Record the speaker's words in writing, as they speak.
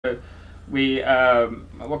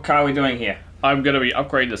What car are we doing here? I'm going to be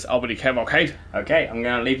upgrading this Albany Cavalcade. Okay, I'm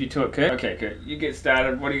going to leave you to it, Kurt. Okay, Kurt, you get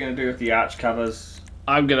started. What are you going to do with the arch covers?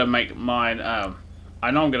 I'm going to make mine, I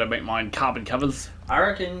know I'm going to make mine carbon covers. I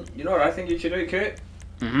reckon, you know what I think you should do, Kurt?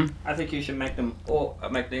 Mm-hmm. I think you should make the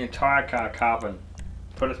entire car carbon.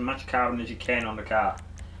 Put as much carbon as you can on the car.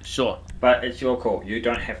 Sure. But it's your call. You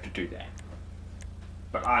don't have to do that.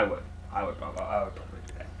 But I would. I would probably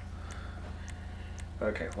do that.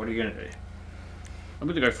 Okay, what are you going to do? I'm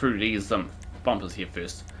going to go through these bumpers here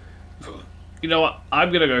first. You know what? I'm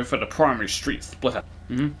going to go for the primary street splitter.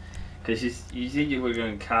 Because you said you were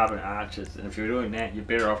doing carbon arches, and if you're doing that, you're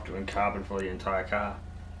better off doing carbon for the entire car.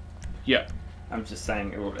 Yeah. I'm just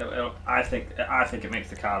saying, I think it makes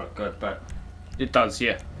the car look good, but It does,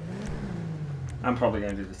 yeah. I'm probably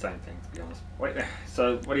going to do the same thing, to be honest. Wait,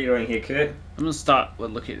 so what are you doing here, Kurt? I'm going to start with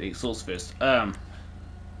looking at the exhaust first. Okay,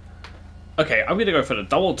 I'm going to go for the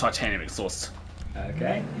double titanium exhaust.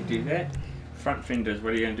 Okay, you do that. Front fenders,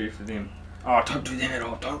 what are you going to do for them? Oh, don't do them at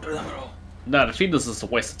all. Don't do them at all. No, the fenders is a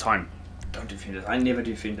waste of time. Don't do fenders. I never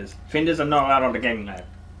do fenders. Fenders are not allowed on the gaming lab.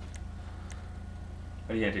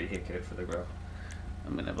 What are you going to do here, Kurt, for the grill?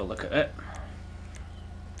 I'm going to have a look at it.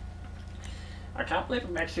 I can't believe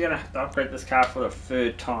I'm actually going to have to upgrade this car for the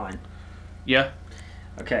third time. Yeah.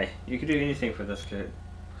 Okay, you can do anything for this, Kurt.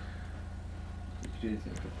 You can do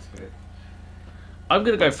anything for this, Kurt. I'm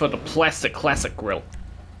going to go for the plastic classic grill.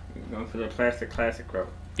 You're going for the plastic classic grill.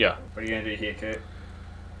 Yeah. What are you going to do here, Kurt?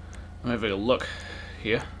 I'm having a look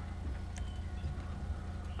here.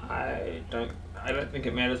 I don't think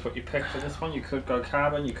it matters what you pick for this one. You could go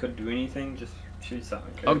carbon, you could do anything, just choose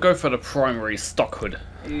something, Kurt. I'll go for the primary stock hood.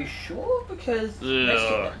 Are you sure? Because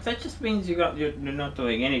that just means you're not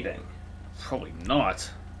doing anything. Probably not.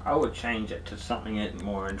 I would change it to something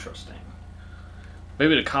more interesting.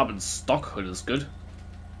 Maybe the carbon stock hood is good.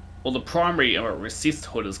 Or the primary recessed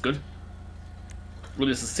hood is good. Well,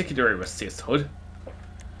 there's a secondary recessed hood.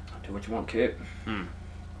 Do what you want, Kurt. No,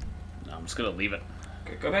 I'm just gonna leave it.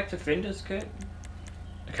 Okay, go back to fenders, Kurt.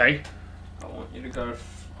 Okay. I want you to go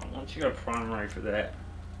primary for that.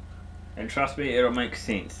 And trust me, it'll make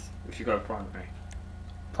sense if you go primary.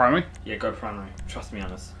 Primary? Yeah, go primary. Trust me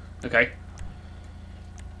on this. Okay.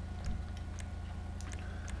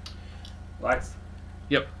 Lights.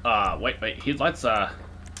 Yep. Wait. Headlights.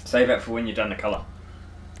 Save that for when you're done the colour.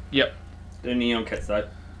 Yep. Do neon kits though.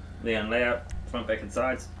 Neon layout, front, back, and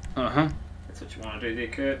sides. That's That's what you want to do there,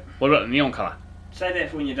 Kurt. What about the neon color? Save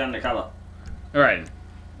that for when you're done the colour. Alright.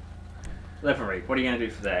 Livery. What are you going to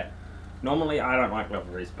do for that? Normally, I don't like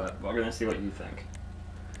liveries, but we're going to see what you think.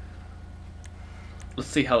 Let's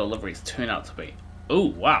see how the liveries turn out to be. Oh,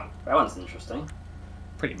 wow. That one's interesting.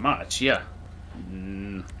 Pretty much, yeah.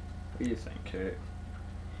 What do you think, Kurt?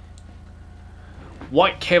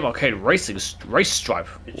 White Cavalcade Racing race stripe.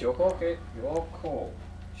 It's your call, Kurt. Your call.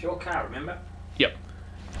 It's your car, remember?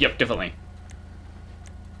 Yep, definitely.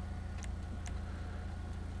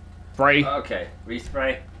 Spray. Okay,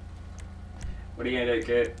 respray. What are you gonna do,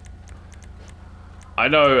 Kurt? I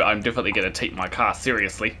know I'm definitely gonna take my car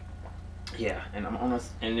seriously. Yeah, and I'm honest.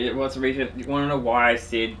 And it was the reason. You want to know why I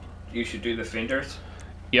said you should do the fenders?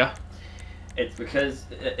 Yeah. It's because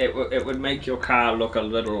it would make your car look a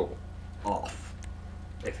little off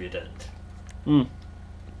if you didn't.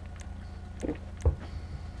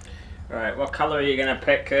 Alright, what colour are you gonna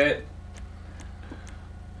pick, Kurt?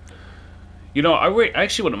 You know, I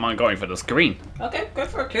actually wouldn't mind going for this green. Okay, go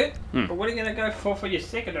for it, Kurt. But what are you gonna go for your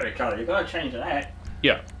secondary colour? You gotta change that.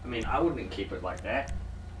 Yeah. I mean, I wouldn't keep it like that.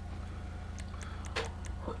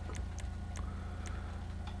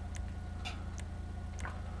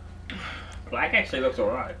 Black actually looks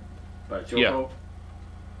alright, but it's your call.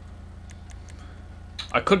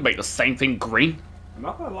 I could make the same thing green. I'm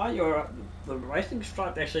not gonna lie, the racing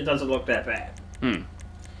stripe actually doesn't look that bad.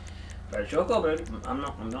 But it's your call, dude. I'm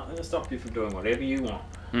not gonna stop you from doing whatever you want.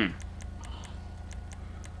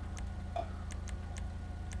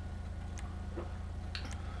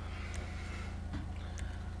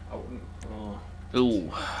 I wouldn't. Ooh.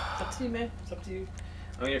 It's up to you, man. It's up to you.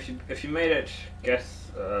 I mean, if you made it,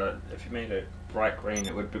 if you made it bright green,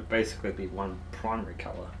 it would basically be one primary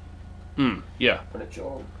color. Yeah. But it's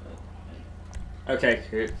your. Okay,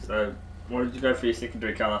 Kurt. So, what did you go for your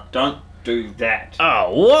secondary color? Don't do that.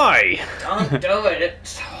 Oh, why? Don't do it.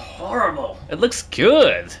 It's horrible. It looks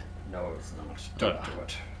good. No, it's not. Don't do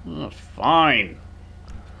it. Oh, fine.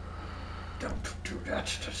 Don't do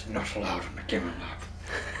that. That's not allowed in the gaming lab.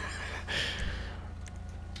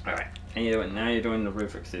 Alright, and now you're doing the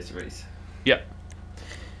roof accessories. Yep.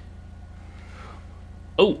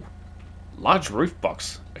 Oh, large roof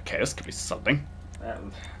box. Okay, this could be something.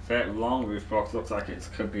 That long roof box looks like it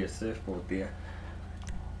could be a surfboard there.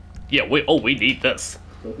 Yeah, we need this.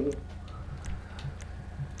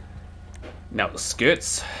 Now the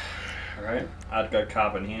skirts. Alright, I'd go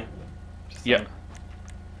carbon here. Yeah.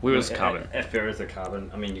 Where is carbon? If there is a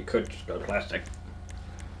carbon, I mean, you could just go plastic.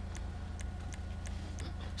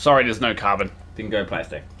 Sorry, there's no carbon. Then go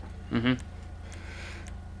plastic. Mm-hmm.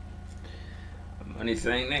 I'm only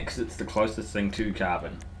saying that because it's the closest thing to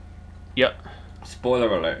carbon. Yep.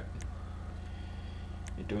 Spoiler alert.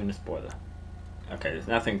 You're doing a spoiler. Okay, there's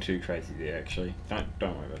nothing too crazy there actually.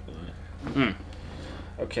 Don't worry about that. Mm.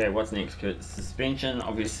 Okay, what's next, Kurt? Suspension.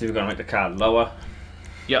 Obviously, we're gonna make the car lower.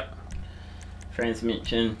 Yep.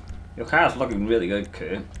 Transmission. Your car's looking really good,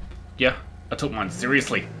 Kurt. Yeah, I took mine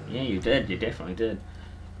seriously. Yeah, you did. You definitely did.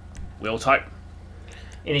 Wheel type.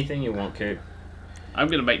 Anything you want, Kurt. I'm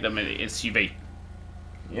gonna make them an SUV.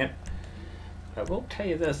 Yep. I will tell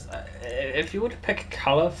you this. If you were to pick a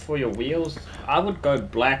colour for your wheels, I would go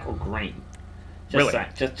black or green. Really?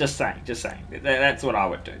 Just saying. That's what I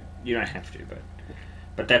would do. You don't have to,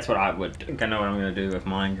 but that's what I would do. I know what I'm going to do with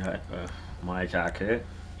mine, my car, Kurt.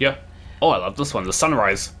 Yeah. Oh, I love this one, the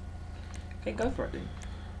sunrise. Okay, go for it then.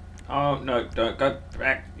 Oh, no, don't go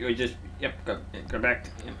back. You just, go back.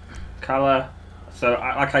 Yep. Colour. So,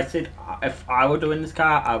 like I said, if I were doing this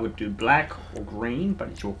car, I would do black or green, but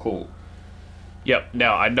it's your call. Yep.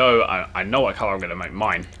 Now I know what color I'm gonna make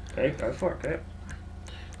mine. Okay, go for it, Kurt.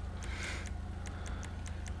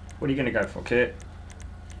 What are you going to go for, Kurt?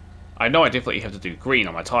 I know I definitely have to do green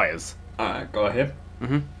on my tires. Alright, go ahead.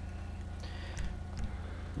 Mm-hmm.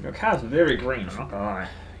 Your car's very green, I'm not gonna lie.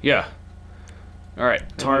 Yeah. All right.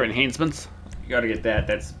 Tire enhancements. You gotta get that.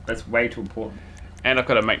 That's way too important. And I've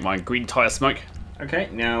got to make my green tire smoke. Okay,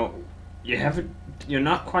 now you're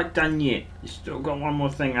not quite done yet. You still got one more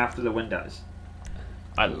thing after the windows.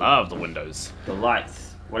 I love the windows. The lights.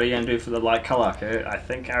 What are you gonna do for the light colour, Kurt? I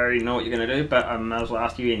think I already know what you're gonna do, but I might as well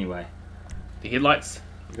ask you anyway. The headlights.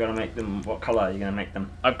 You gotta make them. What colour are you gonna make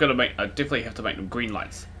them? I definitely have to make them green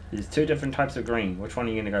lights. There's two different types of green. Which one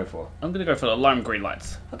are you gonna go for? I'm gonna go for the lime green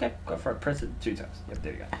lights. Okay, go for it. Press it 2 times. Yep,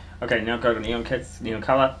 there you go. Okay, now go to neon kits, neon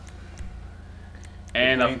colour.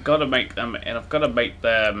 And Okay. I've got to make them. And I've got to make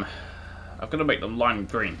them. Lime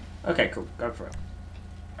green. Okay, cool. Go for it.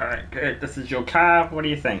 All right, good. This is your car. What do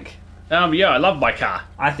you think? Yeah, I love my car.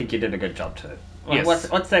 I think you did a good job too. Yes.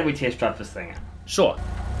 Let's say we test drive this thing out. Sure.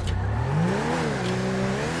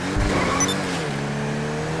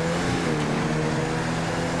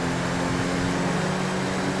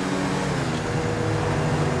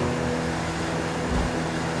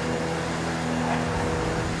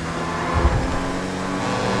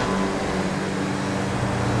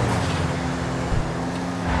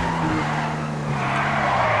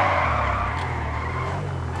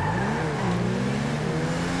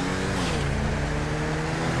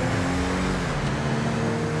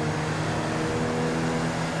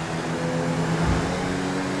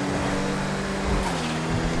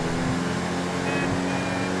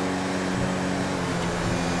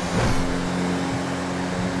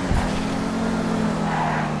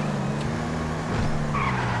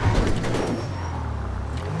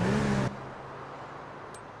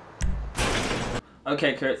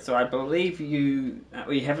 Okay, Kurt. So I believe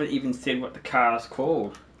we haven't even said what the car is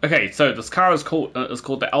called. Okay, so this car is called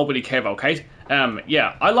the Albany Cavalcade.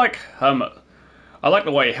 Yeah, I like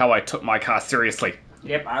the way how I took my car seriously.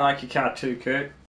 Yep, I like your car too, Kurt.